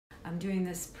I'm doing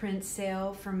this print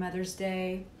sale for Mother's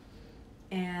Day,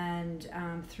 and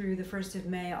through the 1st of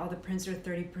May, all the prints are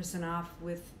 30% off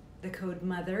with the code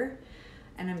MOTHER.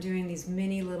 And I'm doing these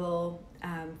mini little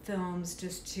films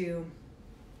just to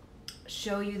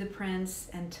show you the prints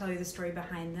and tell you the story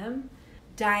behind them.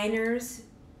 Diners,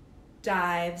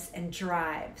 dives, and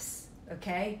drives,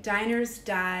 okay? Diners,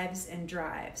 dives, and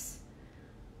drives.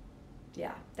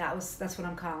 Yeah, that's what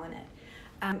I'm calling it.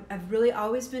 I've really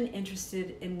always been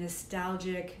interested in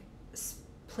nostalgic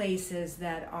places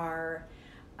that are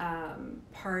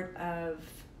part of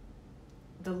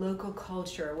the local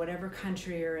culture, whatever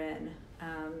country you're in.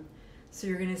 So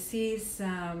you're gonna see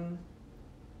some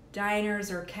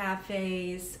diners or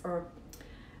cafes or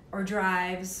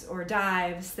drives or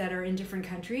dives that are in different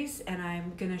countries, and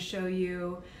I'm gonna show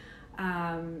you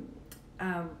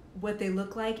what they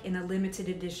look like in a limited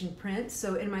edition print.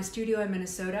 So in my studio in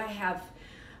Minnesota, I have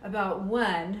about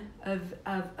one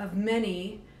of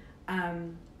many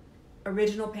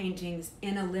original paintings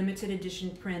in a limited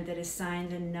edition print that is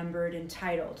signed and numbered and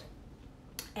titled.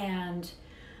 And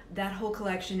that whole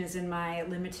collection is in my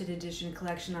limited edition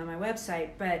collection on my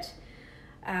website. But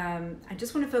I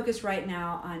just want to focus right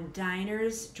now on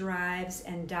diners, drives,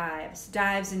 and dives.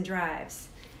 Dives and drives.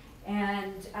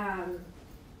 And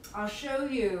I'll show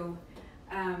you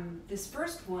this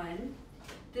first one.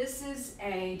 This is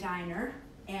a diner,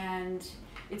 and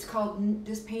it's called,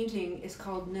 this painting is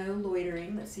called No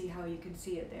Loitering. Let's see how you can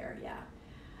see it there, yeah.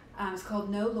 It's called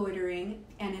No Loitering,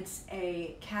 and it's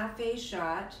a cafe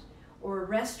shot or a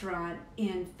restaurant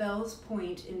in Fells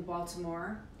Point in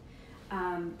Baltimore.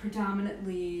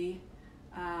 Predominantly,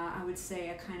 I would say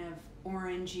a kind of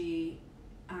orangey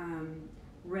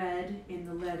red in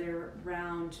the leather,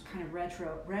 round, kind of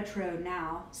retro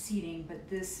now seating, but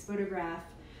this photograph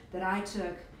that I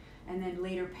took and then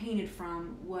later painted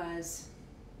from was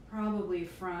probably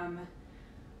from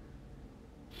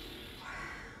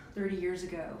 30 years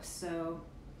ago. So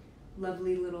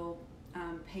lovely little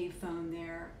payphone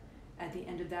there at the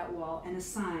end of that wall, and a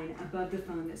sign above the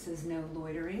phone that says No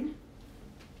Loitering.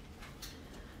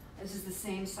 This is the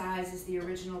same size as the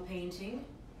original painting.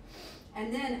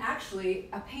 And then actually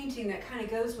a painting that kind of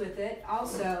goes with it,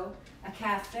 also a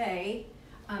cafe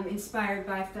inspired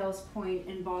by Fells Point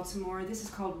in Baltimore. This is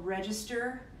called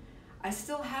Register. I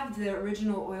still have the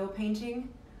original oil painting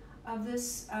of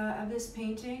this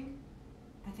painting,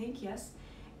 I think, yes.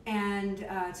 And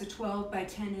it's a 12 by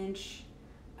 10 inch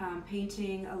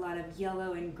painting, a lot of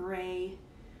yellow and gray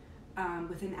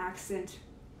with an accent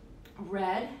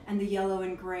red, and the yellow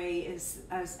and gray is,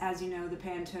 as you know, the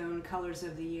Pantone colors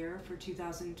of the year for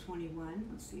 2021.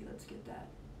 Let's see, let's get that.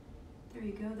 There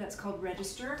you go, that's called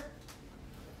Register.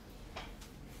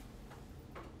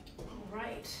 All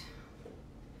right.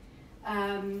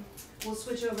 We'll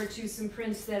switch over to some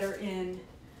prints that are in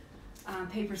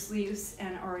paper sleeves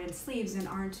or in sleeves and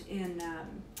aren't in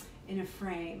a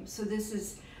frame. So this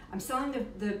is, I'm selling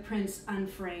the prints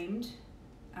unframed,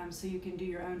 so you can do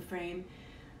your own frame.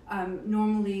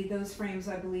 Normally those frames,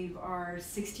 I believe, are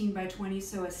 16 by 20,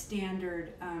 so a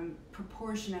standard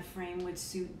proportion of frame would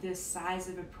suit this size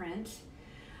of a print.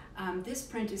 This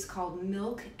print is called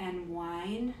Milk and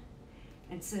Wine.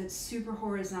 It's a super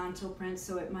horizontal print,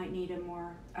 so it might need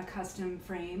a custom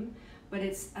frame, but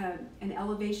it's an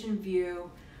elevation view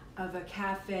of a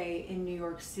cafe in New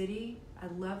York City. I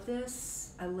love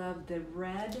this. I love the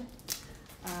red.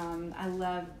 I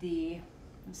love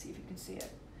let's see if you can see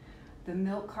it, the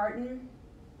milk carton,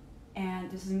 and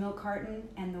this is a milk carton,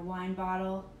 and the wine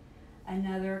bottle,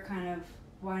 another kind of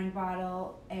wine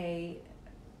bottle, a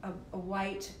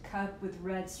white cup with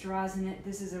red straws in it.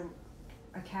 This is a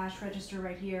cash register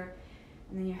right here,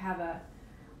 and then you have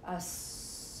a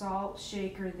salt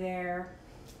shaker there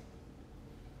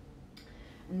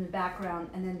in the background,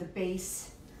 and then the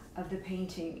base of the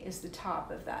painting is the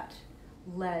top of that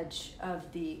ledge of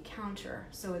the counter.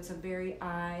 So it's a very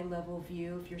eye level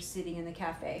view if you're sitting in the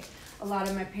cafe. A lot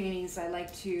of my paintings, I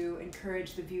like to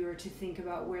encourage the viewer to think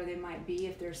about where they might be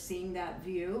if they're seeing that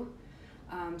view,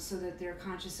 so that they're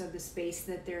conscious of the space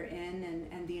that they're in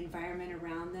and the environment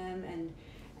around them,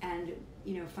 and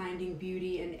you know, finding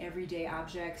beauty in everyday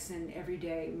objects and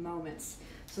everyday moments.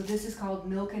 So this is called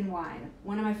Milk and Wine,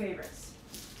 one of my favorites.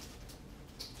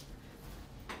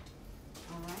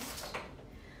 All right,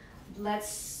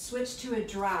 let's switch to a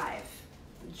drive.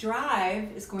 The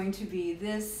drive is going to be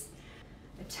this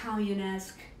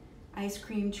Italianesque ice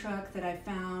cream truck that I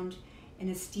found in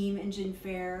a steam engine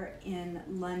fair in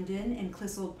London in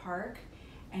Clissold Park,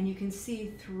 and you can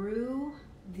see through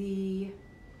the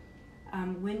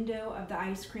window of the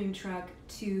ice cream truck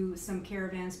to some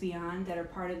caravans beyond that are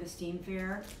part of the steam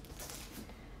fair.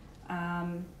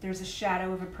 There's a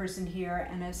shadow of a person here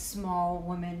and a small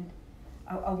woman,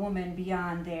 a woman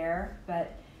beyond there.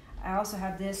 But I also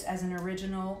have this as an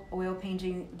original oil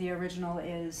painting. The original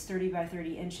is 30 by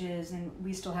 30 inches, and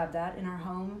we still have that in our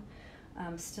home,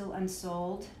 still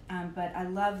unsold. But I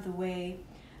love the way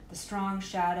the strong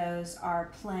shadows are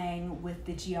playing with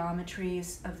the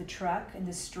geometries of the truck, and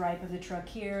the stripe of the truck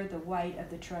here, the white of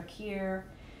the truck here,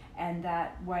 and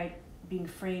that white being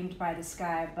framed by the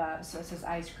sky above. So it says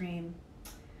ice cream.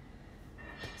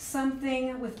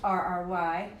 Something with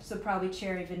RRY, so probably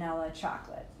cherry, vanilla,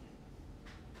 chocolate.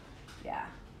 Yeah,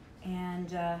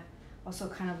 and also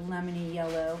kind of lemony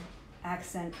yellow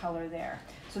accent color there.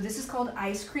 So this is called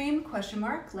ice cream, question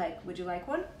mark, like, would you like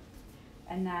one?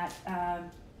 And that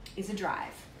is a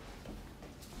drive.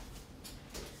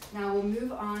 Now we'll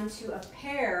move on to a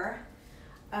pair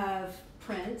of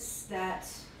prints that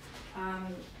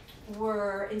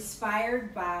were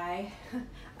inspired by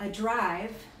a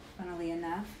drive, funnily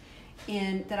enough,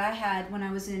 that I had when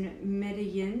I was in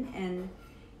Medellin and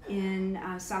in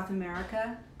South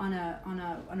America on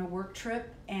a work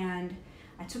trip, and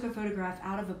I took a photograph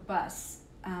out of a bus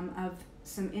of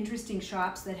some interesting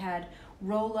shops that had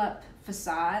roll-up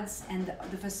facades, and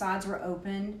the facades were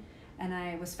open, and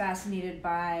I was fascinated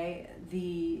by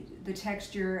the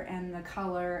texture and the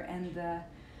color and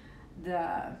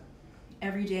the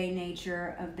everyday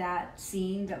nature of that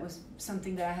scene. That was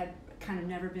something that I had kind of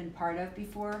never been part of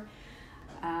before,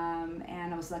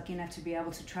 and I was lucky enough to be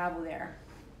able to travel there.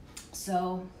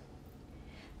 So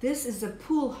this is a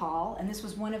pool hall, and this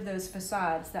was one of those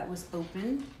facades that was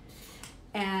open,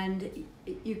 and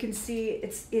you can see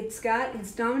it's got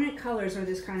its dominant colors are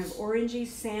this kind of orangey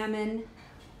salmon,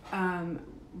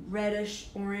 reddish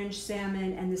orange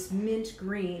salmon, and this mint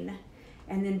green.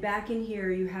 And then back in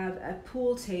here you have a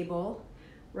pool table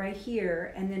right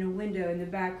here, and then a window in the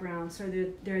background. So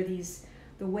there are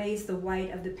the ways the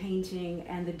white of the painting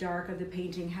and the dark of the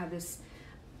painting have this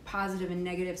positive and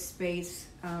negative space,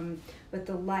 but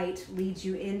the light leads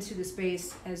you into the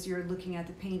space as you're looking at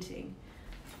the painting.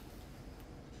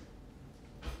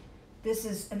 This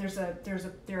is, and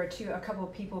there are a couple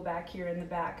of people back here in the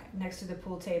back next to the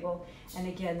pool table, and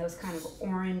again those kind of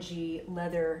orangey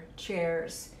leather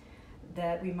chairs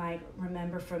that we might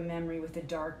remember from memory with the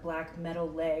dark black metal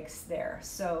legs there.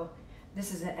 So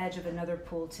this is the edge of another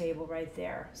pool table right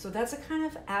there. So that's a kind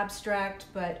of abstract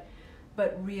but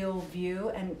real view,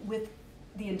 and with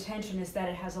the intention is that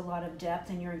it has a lot of depth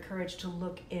and you're encouraged to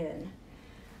look in.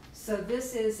 So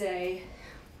this is a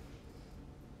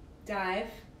dive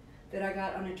that I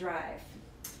got on a drive,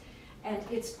 and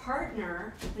its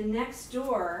partner, the next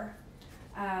door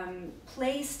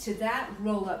place to that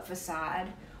roll-up facade,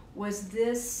 was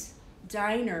this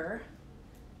diner,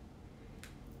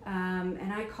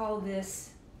 and I call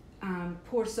this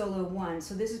Por Solo 1.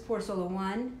 So this is Por Solo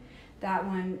 1. That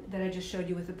one that I just showed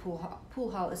you with the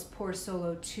pool hall is Por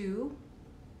Solo 2.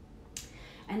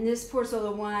 And this Por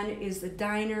Solo 1 is the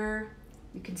diner.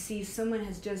 You can see someone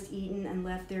has just eaten and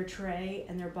left their tray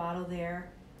and their bottle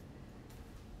there.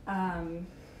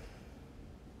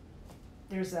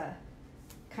 There's a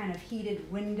kind of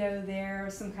heated window there,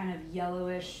 some kind of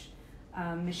yellowish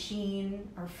machine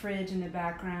or fridge in the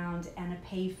background, and a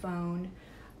payphone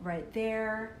right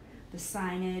there. The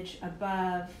signage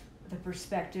above, the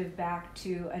perspective back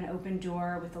to an open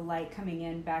door with the light coming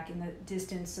in back in the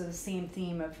distance. So the same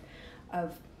theme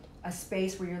of a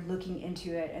space where you're looking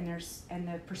into it, and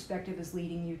the perspective is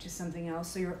leading you to something else.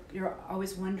 So you're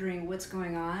always wondering what's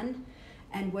going on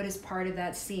and what is part of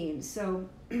that scene. So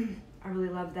I really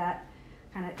love that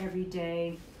kind of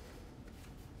everyday,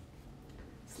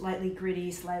 slightly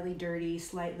gritty, slightly dirty,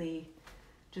 slightly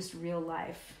just real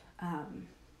life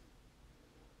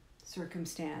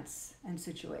circumstance and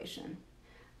situation.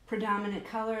 Predominant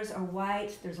colors are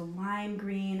white. There's a lime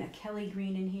green, a Kelly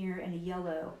green in here, and a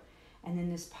yellow. And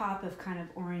then this pop of kind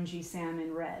of orangey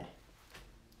salmon red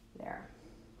there.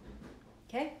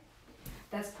 Okay,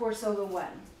 that's Por Solo 1.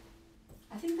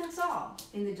 I think that's all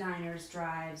in the diners,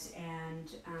 drives, and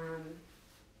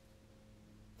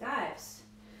dives.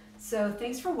 So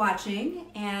thanks for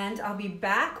watching, and I'll be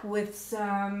back with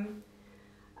some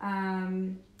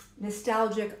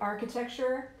nostalgic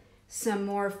architecture, some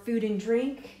more food and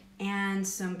drink, and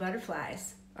some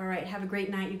butterflies. All right, have a great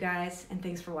night, you guys, and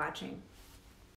thanks for watching.